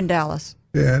 And you in Dallas.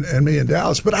 And me in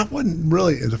Dallas. But I wasn't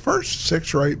really, in the first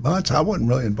 6 or 8 months, I wasn't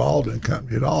really involved in the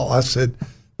company at all. I said,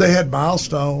 they had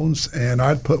milestones, and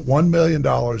I'd put $1 million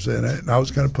in it, and I was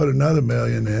going to put another $1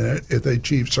 million in it if they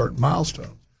achieved certain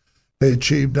milestones. They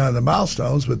achieved none of the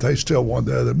milestones, but they still wanted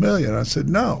the other $1 million. I said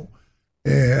no,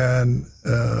 and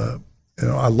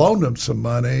I loaned them some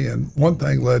money, and one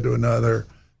thing led to another.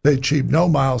 They achieved no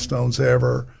milestones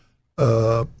ever,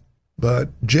 but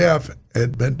Jeff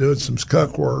had been doing some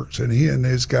skunk works, and he and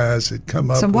his guys had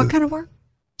come up So with what kind of work?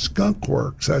 skunk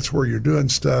works. That's where you're doing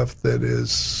stuff that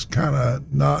is kind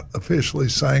of not officially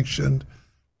sanctioned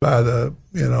by the,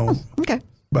 Okay.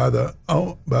 by the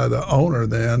owner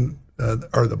then,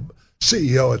 or the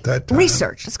CEO at that time.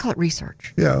 Research. Let's call it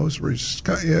research. Yeah, it was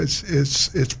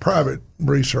it's private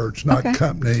research, not Okay.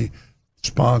 company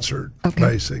sponsored,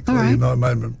 basically. All right. You know, it might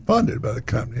have been funded by the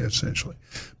company, essentially.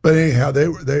 But anyhow,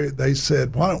 they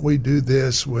said, why don't we do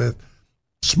this with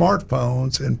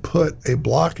smartphones and put a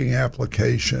blocking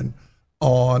application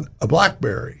on a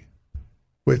BlackBerry,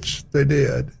 which they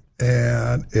did,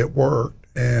 and it worked,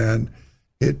 and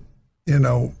it, you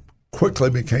know, quickly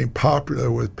became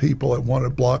popular with people that wanted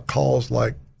to block calls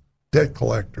like debt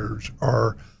collectors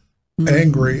or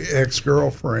angry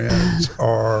ex-girlfriends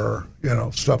or, you know,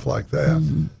 stuff like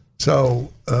that.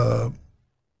 So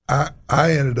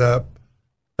I ended up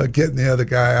getting the other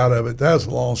guy out of it. That was a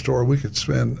long story. We could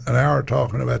spend an hour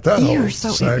talking about that whole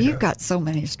saga. You've got so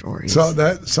many stories.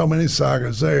 So many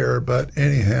sagas there, but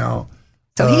anyhow.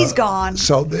 So he's gone.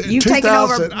 So you've taken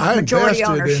over majority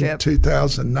ownership. In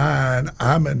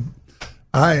 2009.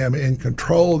 I am in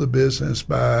control of the business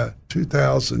by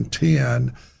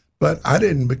 2010, but I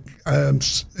didn't.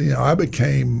 I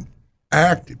became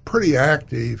pretty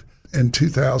active in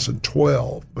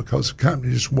 2012 because the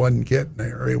company just wasn't getting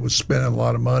there. It was spending a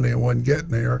lot of money and wasn't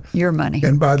getting there. Your money.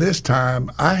 And by this time,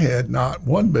 I had not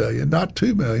 $1 billion, not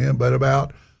 $2 million, but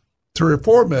about $3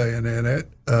 or $4 million in it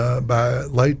by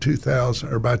late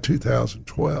 2000 or by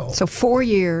 2012. So 4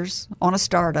 years on a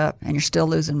startup, and you're still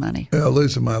losing money.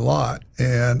 Losing my lot.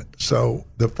 And so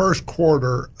the first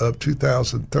quarter of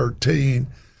 2013.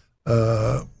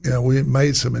 We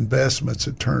made some investments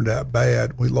that turned out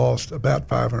bad. We lost about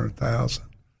 $500,000.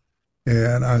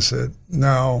 And I said,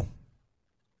 no.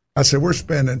 I said, we're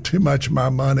spending too much of my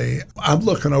money. I'm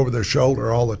looking over their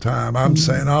shoulder all the time. I'm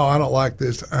saying, oh, I don't like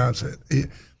this. I said,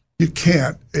 you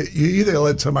can't. You either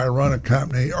let somebody run a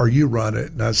company or you run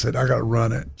it. And I said, I got to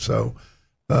run it. So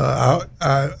I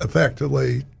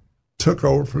effectively took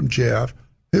over from Jeff,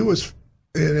 who was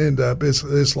it ended up, it's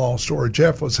this long story.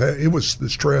 Jeff it was the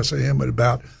stress of him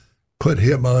about put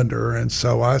him under. And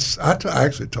so I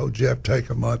actually told Jeff, take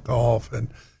a month off and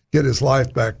get his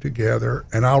life back together,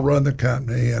 and I'll run the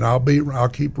company and I'll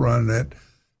keep running it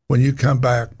when you come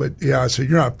back. But yeah, I said,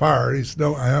 you're not fired. He said,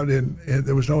 no,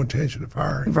 there was no intention of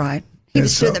firing. Right. He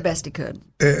was doing the best he could.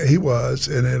 He was,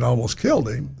 and it almost killed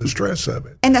him, the stress of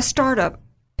it. And the startup,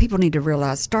 people need to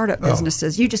realize startup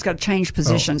businesses, you just got to change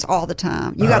positions all the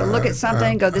time. You got to look at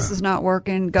something and go, this is not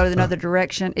working, go to another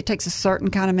direction. It takes a certain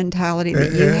kind of mentality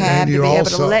that you have to be able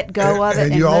to let go of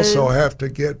it. And you also have to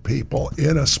get people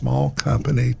in a small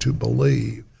company to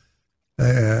believe.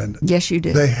 And yes, you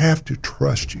do. They have to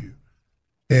trust you.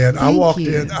 And I walked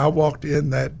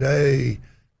in that day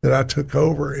that I took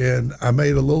over, and I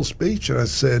made a little speech, and I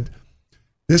said,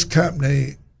 this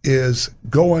company is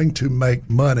going to make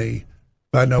money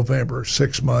by November,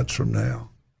 6 months from now.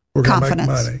 We're going to make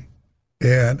money.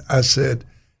 And I said,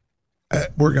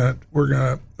 we're going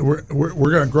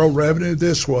to grow revenue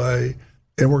this way,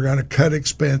 and we're going to cut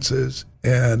expenses,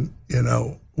 and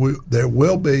there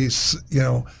will be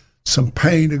some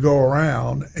pain to go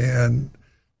around, and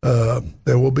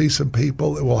there will be some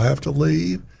people that will have to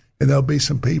leave, and there'll be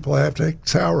some people that have to take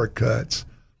salary cuts.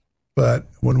 But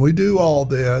when we do all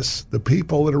this, the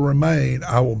people that remain,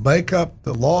 I will make up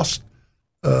the lost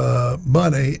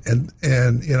money and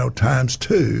times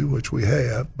two, which we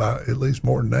have by at least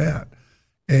more than that,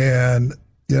 and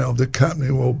the company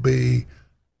will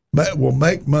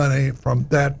make money from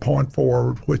that point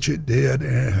forward, which it did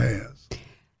and it has.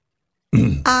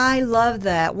 I love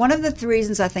that. One of the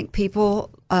reasons I think people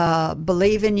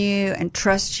believe in you and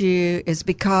trust you is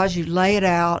because you lay it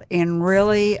out in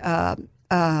really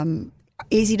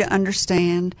easy to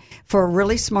understand. For a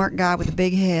really smart guy with a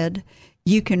big head,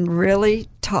 you can really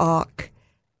talk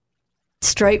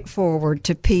straightforward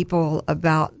to people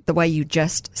about the way you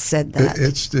just said that.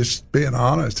 It's just being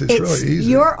honest. It's really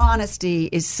easy. Your honesty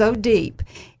is so deep.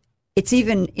 It's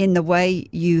even in the way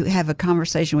you have a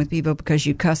conversation with people because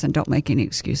you cuss and don't make any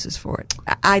excuses for it.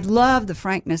 I love the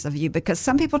frankness of you because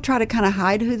some people try to kind of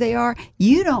hide who they are.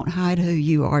 You don't hide who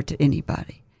you are to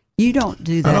anybody. You don't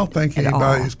do that. I don't think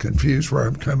anybody's confused where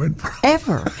I'm coming from.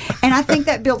 Ever. And I think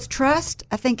that builds trust.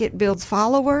 I think it builds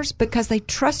followers because they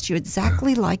trust you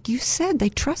exactly like you said. They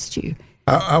trust you.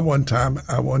 I one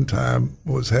time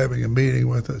was having a meeting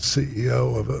with a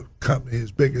CEO of a company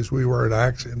as big as we were at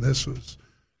Axiom. This was,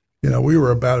 we were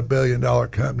about $1 billion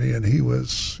company, and he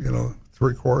was,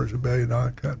 $750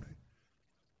 million company.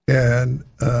 And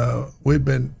we'd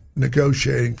been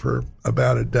negotiating for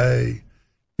about a day.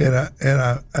 And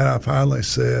I finally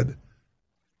said,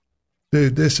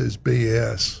 dude, this is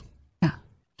BS. Yeah.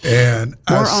 And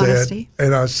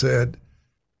I said,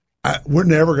 we're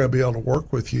never going to be able to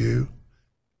work with you.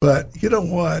 But you know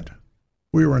what?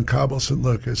 We were in Cabo San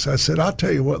Lucas. I said, I'll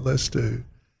tell you what, let's do.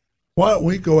 Why don't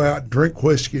we go out and drink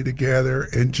whiskey together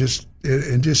and just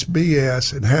and just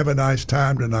BS and have a nice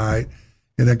time tonight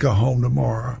and then go home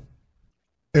tomorrow.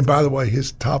 And by the way,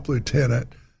 his top lieutenant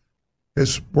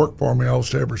has worked for me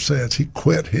almost ever since. He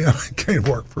quit him and came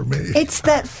to work for me. It's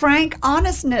that frank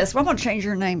honestness. Well, I'm going to change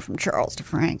your name from Charles to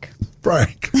Frank.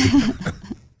 Frank.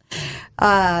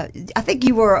 I think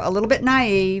you were a little bit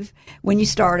naive when you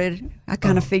started. I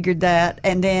kind of figured that.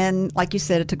 And then, like you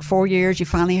said, it took 4 years. You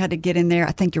finally had to get in there.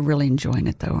 I think you're really enjoying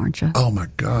it, though, aren't you? Oh, my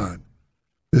God.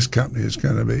 This company is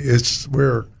going to be,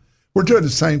 we're doing the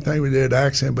same thing we did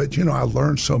at Acxiom, but, I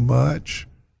learned so much.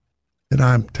 And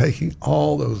I'm taking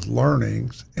all those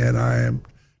learnings and I am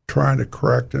trying to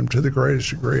correct them to the greatest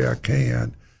degree I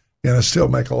can. And I still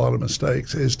make a lot of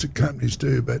mistakes, as the companies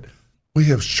do, but we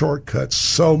have shortcut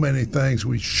so many things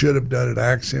we should have done at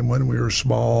Acxiom when we were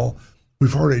small.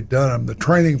 We've already done them. The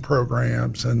training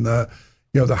programs and the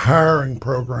hiring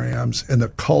programs and the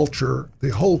culture, the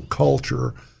whole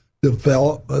culture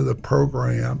development of the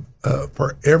program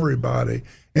for everybody.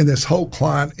 And this whole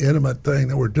client intimate thing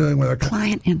that we're doing with our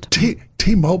client intimate.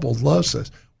 T-Mobile loves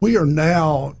us. We are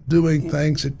now doing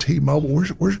things at T-Mobile.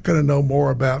 We're going to know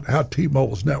more about how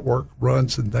T-Mobile's network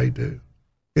runs than they do.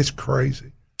 It's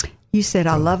crazy. You said,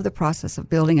 I love the process of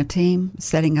building a team,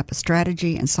 setting up a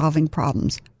strategy, and solving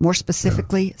problems. More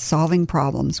specifically, solving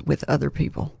problems with other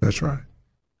people. That's right.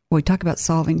 We talk about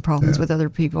solving problems with other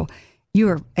people. You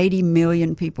are 80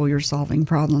 million people you're solving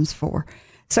problems for.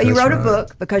 So you wrote a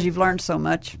book because you've learned so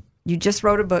much. You just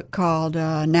wrote a book called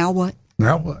Now What?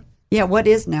 Now What? Yeah, what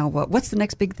is Now What? What's the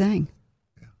next big thing?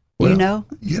 Well, you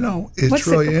know? It's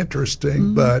really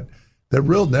interesting, but the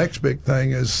real next big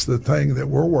thing is the thing that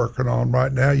we're working on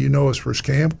right now. It's for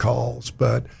scam calls,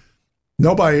 but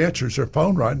nobody answers their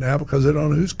phone right now because they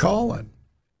don't know who's calling.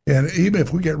 And even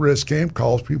if we get rid of scam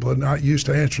calls, people are not used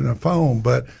to answering the phone,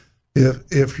 but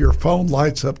if your phone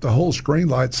lights up, the whole screen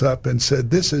lights up and said,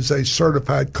 this is a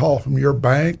certified call from your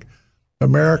bank,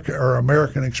 America or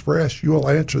American Express, you will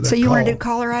answer that call. So you want to do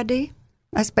caller ID?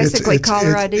 That's basically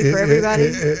caller ID for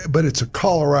everybody? But it's a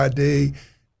caller ID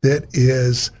that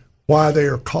is why they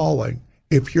are calling.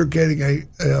 If you're getting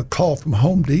a call from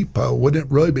Home Depot, wouldn't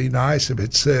it really be nice if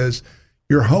it says,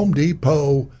 your Home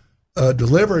Depot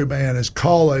delivery man is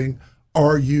calling,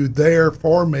 are you there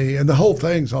for me? And the whole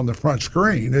thing's on the front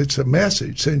screen. It's a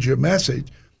message, sends you a message.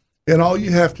 And all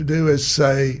you have to do is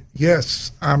say,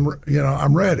 yes, I'm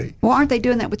ready. Well, aren't they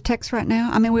doing that with text right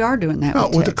now? I mean, we are doing that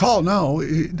with the call,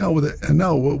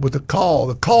 with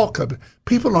the call comes.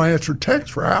 People don't answer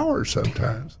text for hours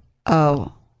sometimes.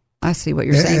 Oh, I see what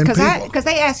you're saying. Because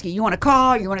they ask you want to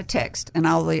call, you want to text, and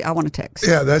I want to text.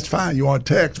 Yeah, that's fine. You want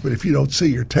to text, but if you don't see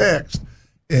your text,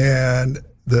 and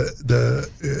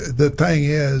the thing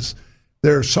is,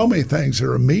 there are so many things that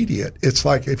are immediate. It's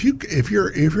like if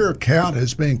your account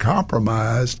has been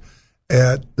compromised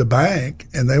at the bank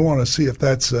and they want to see if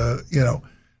that's a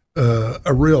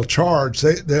real charge,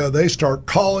 they start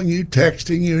calling you,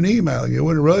 texting you, and emailing you.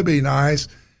 Wouldn't it really be nice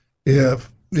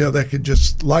if they could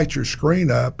just light your screen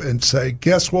up and say,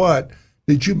 guess what?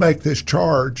 Did you make this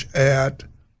charge at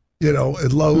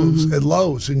Lowe's? At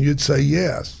Lowe's, and you'd say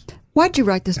yes. Why'd you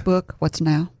write this book? What's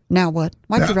Now? Now what?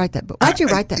 Why'd you write that book? Why'd you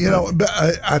write that book?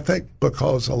 I think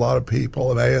because a lot of people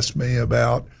have asked me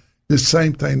about the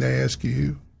same thing they ask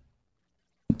you.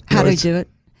 How to do it.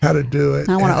 How to do it.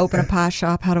 I want to open a pie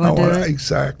shop. How do I do it?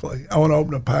 Exactly. I want to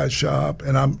open a pie shop,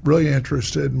 and I'm really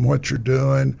interested in what you're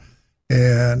doing.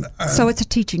 And so it's a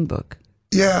teaching book.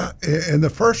 Yeah, and the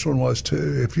first one was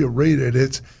too. If you read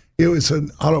it, it was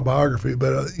an autobiography,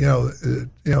 but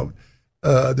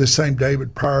this same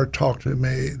David Pryor talked to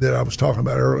me that I was talking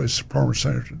about earlier, former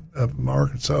senator of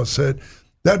Arkansas, said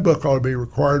that book ought to be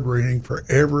required reading for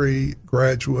every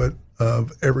graduate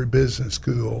of every business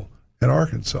school in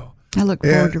Arkansas. I look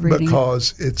forward to reading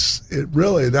because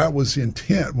that was the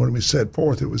intent when we set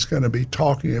forth. It was going to be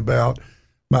talking about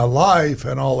my life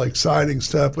and all the exciting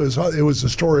stuff. It was the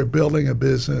story of building a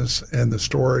business and the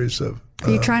stories of. Are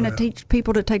you trying to teach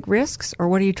people to take risks, or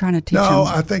what are you trying to teach them? No,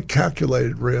 I think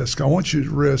calculated risk. I want you to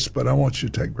risk, but I want you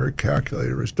to take very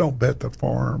calculated risk. Don't bet the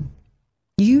farm.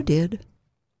 You did.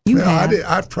 You have.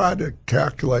 I've tried to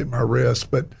calculate my risk,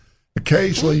 but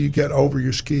occasionally you get over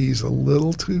your skis a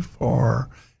little too far.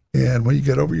 And when you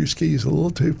get over your skis a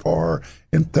little too far,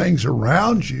 and things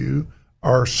around you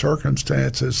are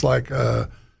circumstances like a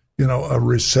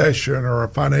recession or a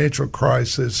financial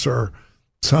crisis or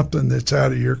something that's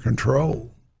out of your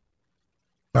control,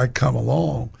 might come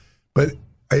along. But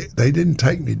they didn't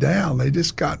take me down. They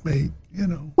just got me,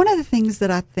 One of the things that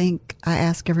I think I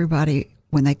ask everybody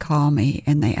when they call me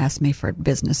and they ask me for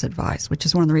business advice, which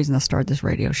is one of the reasons I started this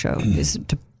radio show, is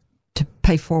to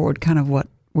pay forward kind of what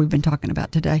we've been talking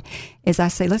about today, is I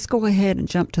say, let's go ahead and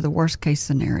jump to the worst case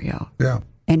scenario. Yeah.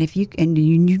 And if you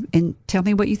tell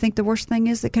me what you think the worst thing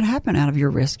is that could happen out of your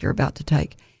risk you're about to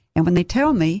take. And when they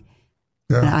tell me,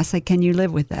 then I say, can you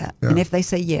live with that? Yeah. And if they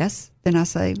say yes, then I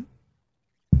say,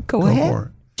 go ahead,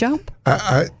 jump.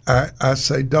 I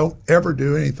say, don't ever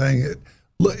do anything.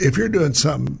 Look, if you're doing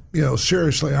something,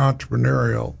 seriously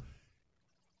entrepreneurial,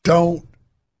 don't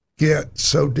get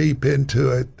so deep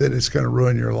into it that it's going to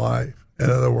ruin your life. In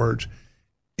other words,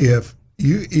 if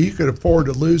you could afford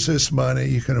to lose this money,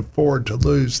 you can afford to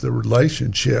lose the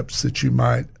relationships that you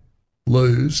might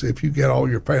lose if you get all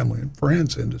your family and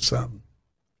friends into something,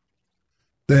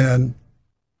 then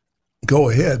go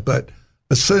ahead, but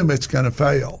assume it's going to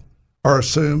fail, or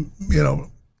assume,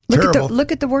 terrible.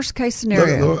 Look at the worst case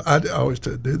scenario. I always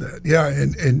do that. Yeah,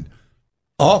 and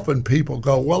often people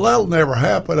go, well, that'll never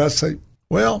happen. I say,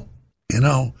 well,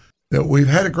 we've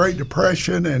had a Great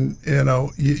Depression, and,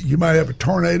 you might have a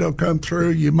tornado come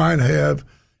through. You might have,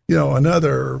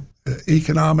 another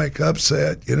economic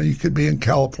upset. You could be in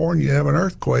California, you have an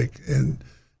earthquake and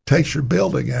takes your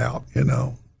building out,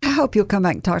 I hope you'll come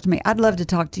back and talk to me. I'd love to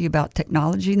talk to you about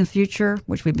technology in the future,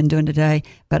 which we've been doing today,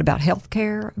 but about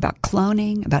healthcare, about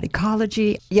cloning, about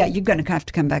ecology. Yeah, you're going to have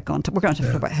to come back on. We're going to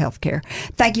talk about healthcare.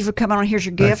 Thank you for coming on. Here's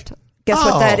your gift. Guess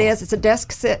what that is? It's a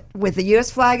desk set with the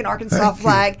U.S. flag and Arkansas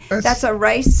flag. That's a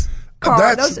race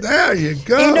car. There you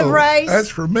go. End of race. That's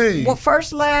for me. Well,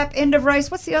 first lap, end of race.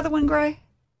 What's the other one, Gray?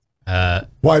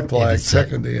 White flag,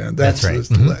 second to end. That's right.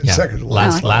 Second to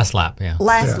last lap. Yeah.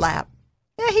 Last lap.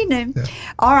 Yeah, he knew. Yeah.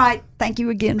 All right. Thank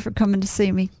you again for coming to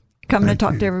see me, coming to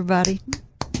talk to everybody.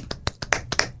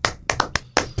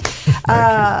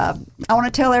 I want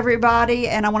to tell everybody,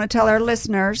 and I want to tell our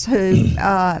listeners who,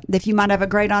 if you might have a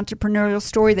great entrepreneurial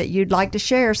story that you'd like to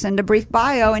share, send a brief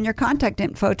bio and your contact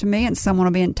info to me, and someone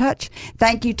will be in touch.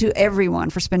 Thank you to everyone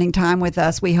for spending time with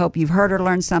us. We hope you've heard or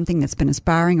learned something that's been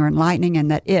inspiring or enlightening, and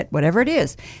that whatever it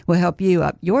is, will help you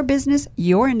up your business,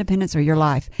 your independence, or your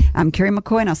life. I'm Carrie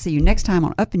McCoy, and I'll see you next time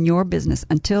on Up in Your Business.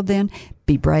 Until then,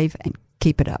 be brave and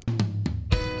keep it up.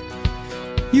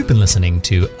 You've been listening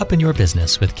to Up in Your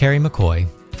Business with Carrie McCoy.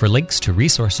 For links to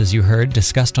resources you heard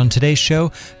discussed on today's show,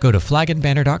 go to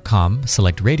flagandbanner.com,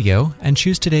 select radio, and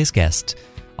choose today's guest.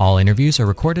 All interviews are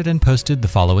recorded and posted the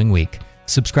following week.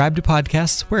 Subscribe to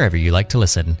podcasts wherever you like to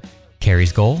listen.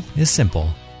 Carrie's goal is simple: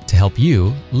 to help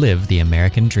you live the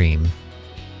American dream.